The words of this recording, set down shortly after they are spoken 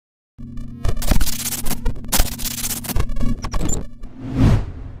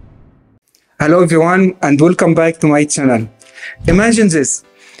Hello everyone and welcome back to my channel. Imagine this,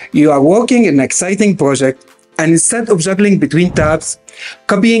 you are working in an exciting project and instead of juggling between tabs,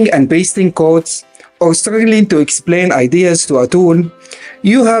 copying and pasting codes, or struggling to explain ideas to a tool,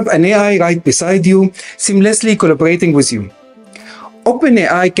 you have an AI right beside you, seamlessly collaborating with you.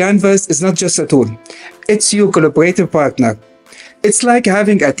 OpenAI Canvas is not just a tool, it's your collaborative partner. It's like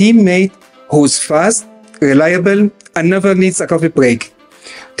having a teammate who's fast, reliable, and never needs a coffee break.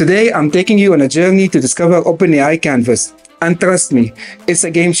 Today, I'm taking you on a journey to discover OpenAI Canvas. And trust me, it's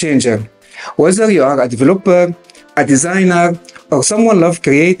a game changer. Whether you are a developer, a designer, or someone loves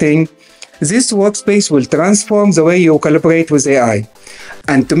creating, this workspace will transform the way you collaborate with AI.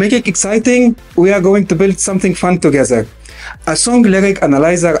 And to make it exciting, we are going to build something fun together. A song lyric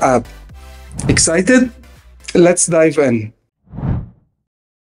analyzer app. Excited? Let's dive in.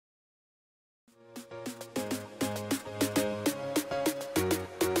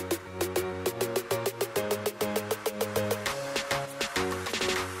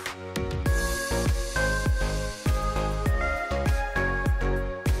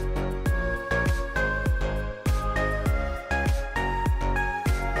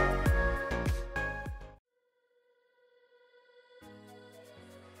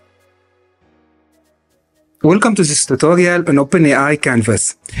 Welcome to this tutorial on OpenAI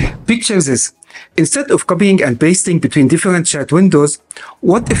Canvas. Picture this. Instead of copying and pasting between different chat windows,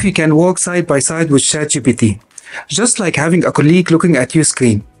 what if you can work side by side with ChatGPT? Just like having a colleague looking at your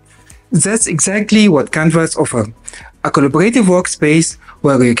screen. That's exactly what Canvas offers. A collaborative workspace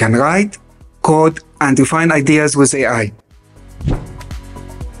where you can write, code, and refine ideas with AI.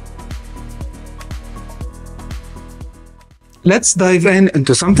 Let's dive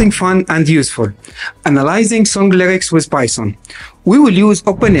into something fun and useful, analyzing song lyrics with Python. We will use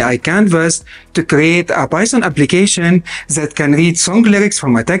OpenAI Canvas to create a Python application that can read song lyrics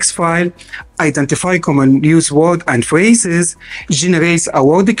from a text file, identify common used words and phrases, generates a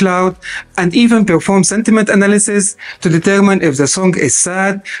word cloud, and even perform sentiment analysis to determine if the song is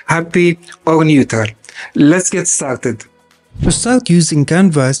sad, happy, or neutral. Let's get started. To start using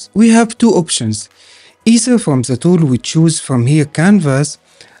Canvas, we have two options. Either from the tool we choose from here, Canvas,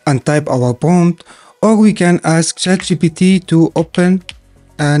 and type our prompt, or we can ask ChatGPT to open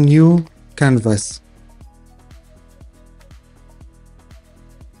a new canvas.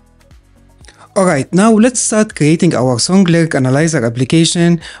 Alright, now let's start creating our song lyric analyzer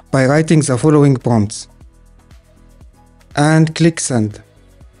application by writing the following prompts. And click send.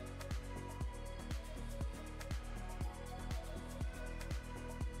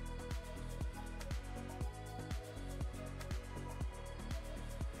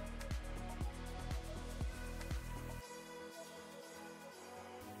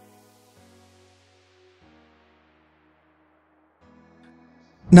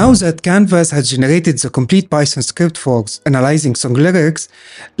 Now that Canvas has generated the complete Python script for analyzing song lyrics,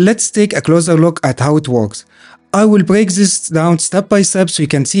 let's take a closer look at how it works. I will break this down step by step so you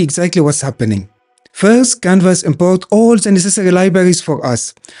can see exactly what's happening. First, Canvas imports all the necessary libraries for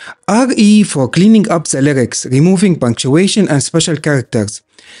us. RE for cleaning up the lyrics, removing punctuation and special characters.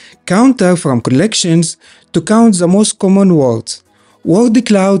 Counter from collections to count the most common words. Word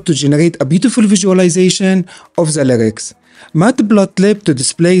cloud to generate a beautiful visualization of the lyrics. Matplotlib to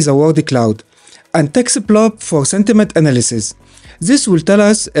display the word cloud, and TextPlop for sentiment analysis. This will tell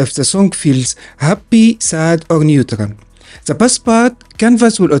us if the song feels happy, sad, or neutral. The best part,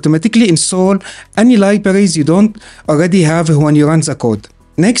 Canvas will automatically install any libraries you don't already have when you run the code.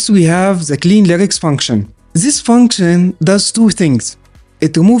 Next, we have the clean lyrics function. This function does two things.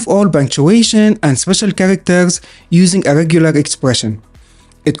 It removes all punctuation and special characters using a regular expression.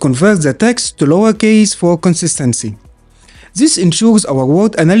 It converts the text to lowercase for consistency. This ensures our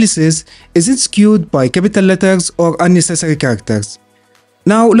word analysis isn't skewed by capital letters or unnecessary characters.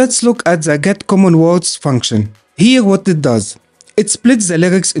 Now let's look at the get common words function. Here what it does. It splits the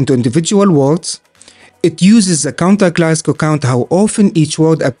lyrics into individual words. It uses the counter class to count how often each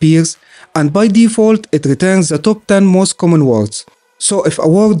word appears, and by default it returns the top 10 most common words. So if a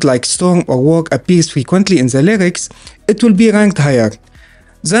word like storm or work appears frequently in the lyrics, it will be ranked higher.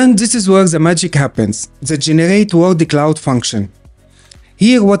 Then this is where the magic happens, the generate word cloud function.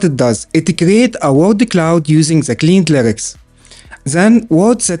 Here what it does, it creates a word cloud using the cleaned lyrics. Then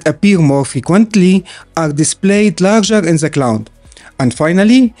words that appear more frequently are displayed larger in the cloud. And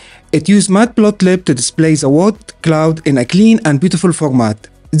finally, it uses Matplotlib to display the word cloud in a clean and beautiful format.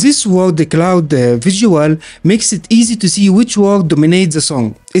 This word cloud visual makes it easy to see which word dominates the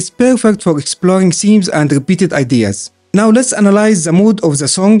song. It's perfect for exploring themes and repeated ideas. Now let's analyze the mood of the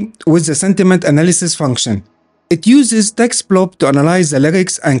song with the sentiment analysis function. It uses text blob to analyze the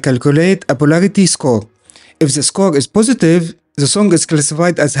lyrics and calculate a polarity score. If the score is positive, the song is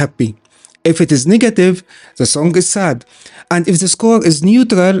classified as happy. If it is negative, the song is sad. And if the score is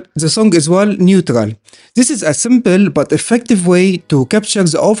neutral, the song is neutral. This is a simple but effective way to capture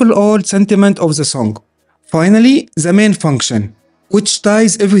the overall sentiment of the song. Finally, the main function, which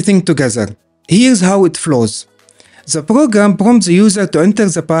ties everything together. Here's how it flows. The program prompts the user to enter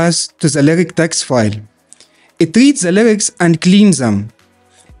the path to the lyric text file. It reads the lyrics and cleans them.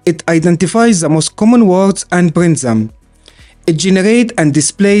 It identifies the most common words and prints them. It generates and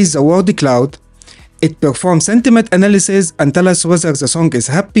displays the word cloud. It performs sentiment analysis and tells us whether the song is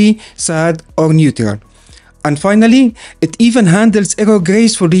happy, sad, or neutral. And finally, it even handles error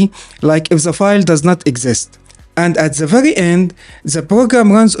gracefully, like if the file does not exist. And at the very end, the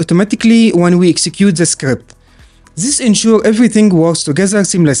program runs automatically when we execute the script. This ensures everything works together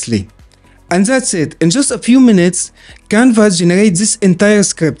seamlessly. And that's it. In just a few minutes, Canvas generates this entire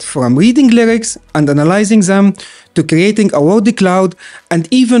script from reading lyrics and analyzing them to creating a word cloud and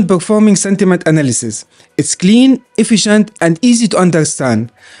even performing sentiment analysis. It's clean, efficient, and easy to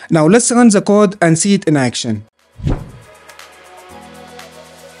understand. Now let's run the code and see it in action.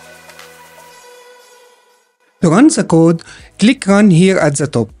 To run the code, click Run here at the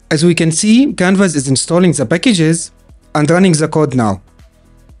top. As we can see, Canvas is installing the packages and running the code now.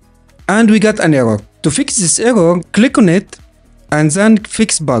 And we got an error. To fix this error, click on it and then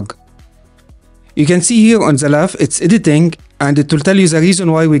fix bug. You can see here on the left, it's editing and it will tell you the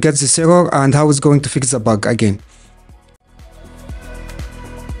reason why we got this error and how it's going to fix the bug again.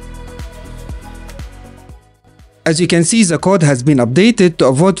 As you can see, the code has been updated to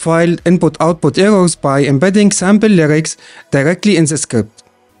avoid file input-output errors by embedding sample lyrics directly in the script.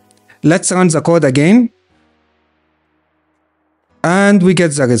 Let's run the code again. And we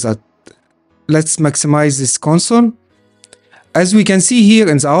get the result. Let's maximize this console. As we can see here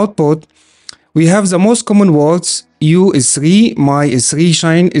in the output, we have the most common words. You is 3, my is 3,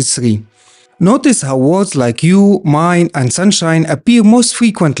 shine is 3. Notice how words like you, mine, and sunshine appear most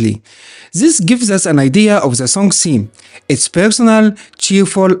frequently. This gives us an idea of the song's theme. It's personal,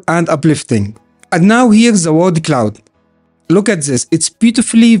 cheerful, and uplifting. And now here's the word cloud. Look at this. It's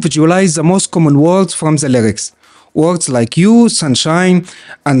beautifully visualized the most common words from the lyrics. Words like you, sunshine,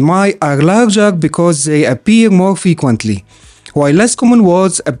 and my are larger because they appear more frequently, while less common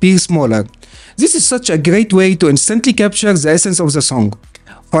words appear smaller. This is such a great way to instantly capture the essence of the song.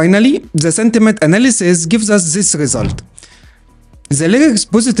 Finally, the sentiment analysis gives us this result. The lyrics'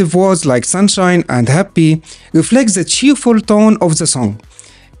 positive words like sunshine and happy reflect the cheerful tone of the song.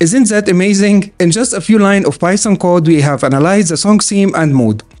 Isn't that amazing? In just a few lines of Python code, we have analyzed the song theme and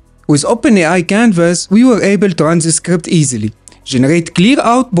mood. With OpenAI Canvas, we were able to run this script easily, generate clear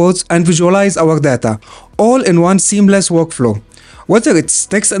outputs, and visualize our data, all in one seamless workflow. Whether it's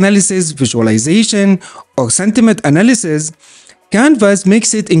text analysis, visualization, or sentiment analysis, Canvas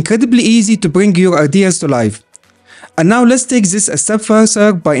makes it incredibly easy to bring your ideas to life. And now let's take this a step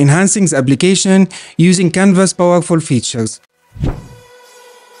further by enhancing the application using Canvas' powerful features.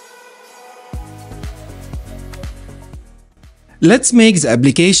 Let's make the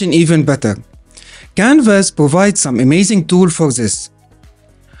application even better. Canvas provides some amazing tools for this.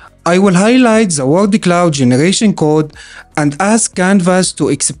 I will highlight the word cloud generation code and ask Canvas to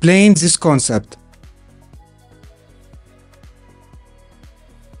explain this concept.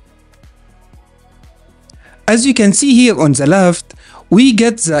 As you can see here on the left, we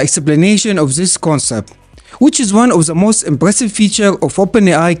get the explanation of this concept, which is one of the most impressive features of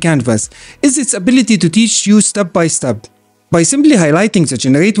OpenAI Canvas, is its ability to teach you step by step. By simply highlighting the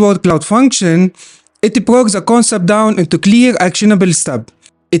generate word cloud function, it broke the concept down into clear actionable steps.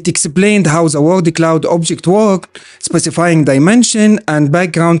 It explained how the word cloud object worked, specifying dimension and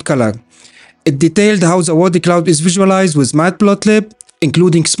background color. It detailed how the word cloud is visualized with Matplotlib,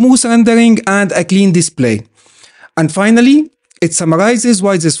 including smooth rendering and a clean display. And finally, it summarizes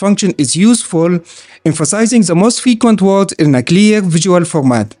why this function is useful, emphasizing the most frequent words in a clear visual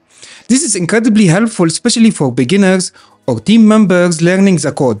format. This is incredibly helpful, especially for beginners or team members learning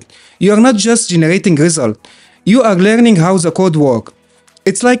the code. You are not just generating results, you are learning how the code works.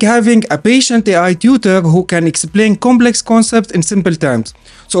 It's like having a patient AI tutor who can explain complex concepts in simple terms.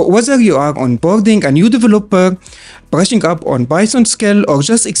 So whether you are onboarding a new developer, brushing up on Python skill, or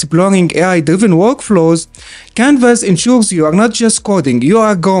just exploring AI-driven workflows, Canvas ensures you are not just coding, you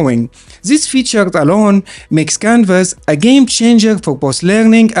are growing. This feature alone makes Canvas a game changer for both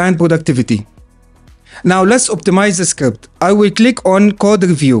learning and productivity. Now let's optimize the script. I will click on Code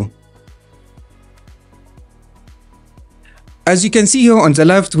Review. As you can see here on the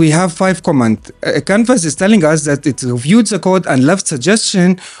left, we have 5 comments. Canvas is telling us that it reviewed the code and left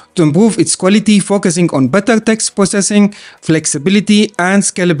suggestions to improve its quality, focusing on better text processing, flexibility, and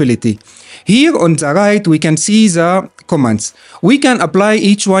scalability. Here on the right, we can see the comments. We can apply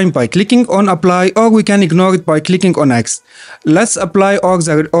each one by clicking on apply, or we can ignore it by clicking on X. Let's apply all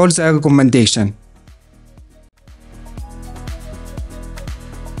the recommendation.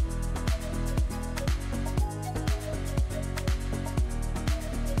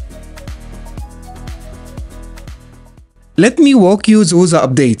 Let me walk you through the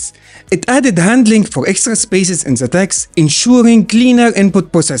updates. It added handling for extra spaces in the text, ensuring cleaner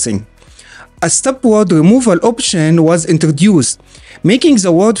input processing. A step word removal option was introduced, making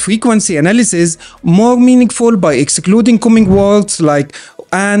the word frequency analysis more meaningful by excluding coming words like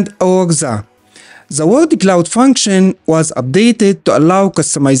and or the. The word cloud function was updated to allow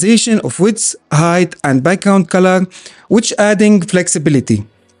customization of width, height, and background color, which adding flexibility.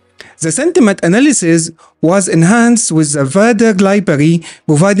 The sentiment analysis was enhanced with the VADR library,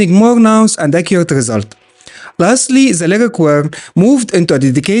 providing more nuanced and accurate result. Lastly, the lyric word moved into a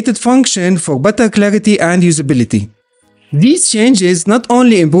dedicated function for better clarity and usability. These changes not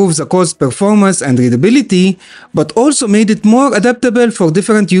only improved the code's performance and readability, but also made it more adaptable for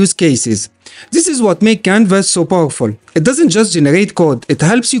different use cases. This is what makes Canvas so powerful. It doesn't just generate code, it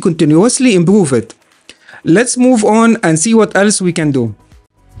helps you continuously improve it. Let's move on and see what else we can do.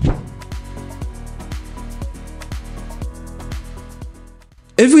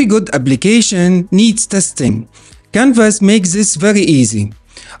 Every good application needs testing. Canvas makes this very easy.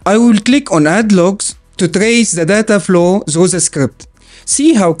 I will click on Add Logs to trace the data flow through the script.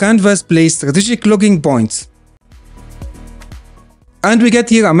 See how Canvas plays strategic logging points. And we get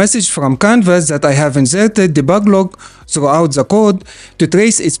here a message from Canvas that I have inserted debug log throughout the code to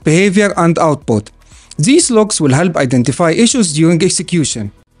trace its behavior and output. These logs will help identify issues during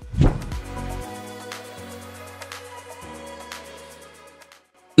execution.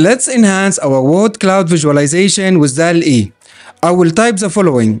 Let's enhance our word cloud visualization with Dall-E. I will type the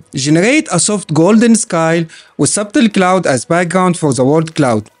following: generate a soft golden sky with subtle cloud as background for the word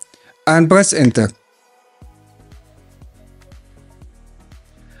cloud, and press enter.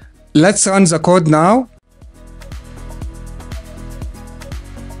 Let's run the code now.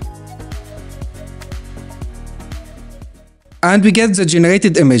 And we get the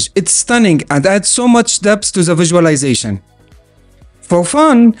generated image. It's stunning and adds so much depth to the visualization. For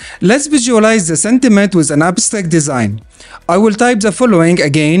fun, let's visualize the sentiment with an abstract design. I will type the following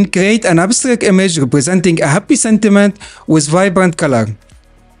again: create an abstract image representing a happy sentiment with vibrant color.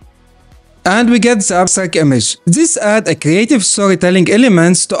 And we get the abstract image. This adds a creative storytelling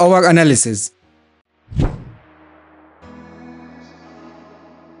elements to our analysis.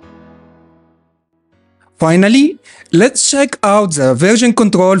 Finally, let's check out the version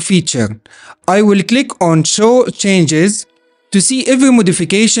control feature. I will click on Show Changes to see every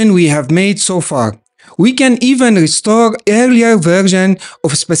modification we have made so far. We can even restore earlier version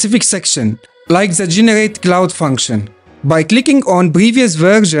of a specific section, like the Generate Cloud function. By clicking on Previous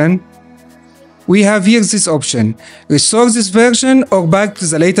Version, we have here this option: restore this version or back to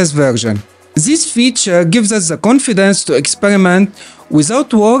the latest version. This feature gives us the confidence to experiment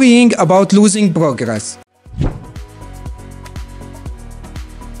without worrying about losing progress.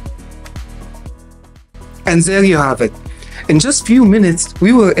 And there you have it. In just few minutes,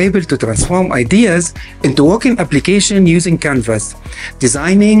 we were able to transform ideas into working application using Canvas,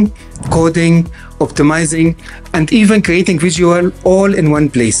 designing, coding, optimizing, and even creating visual all in one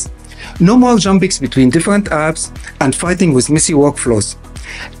place. No more jumping between different apps and fighting with messy workflows.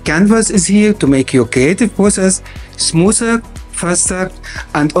 Canvas is here to make your creative process smoother, faster,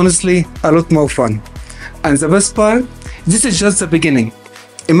 and honestly, a lot more fun. And the best part, this is just the beginning.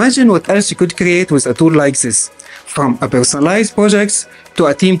 Imagine what else you could create with a tool like this, from a personalized projects to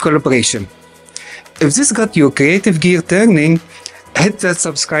a team collaboration. If this got your creative gear turning, hit that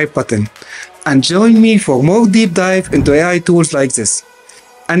subscribe button and join me for more deep dive into AI tools like this.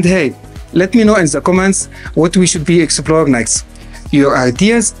 And hey, let me know in the comments what we should be exploring next. Your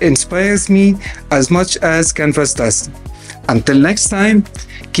ideas inspires me as much as Canvas does. Until next time,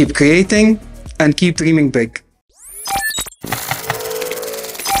 keep creating and keep dreaming big.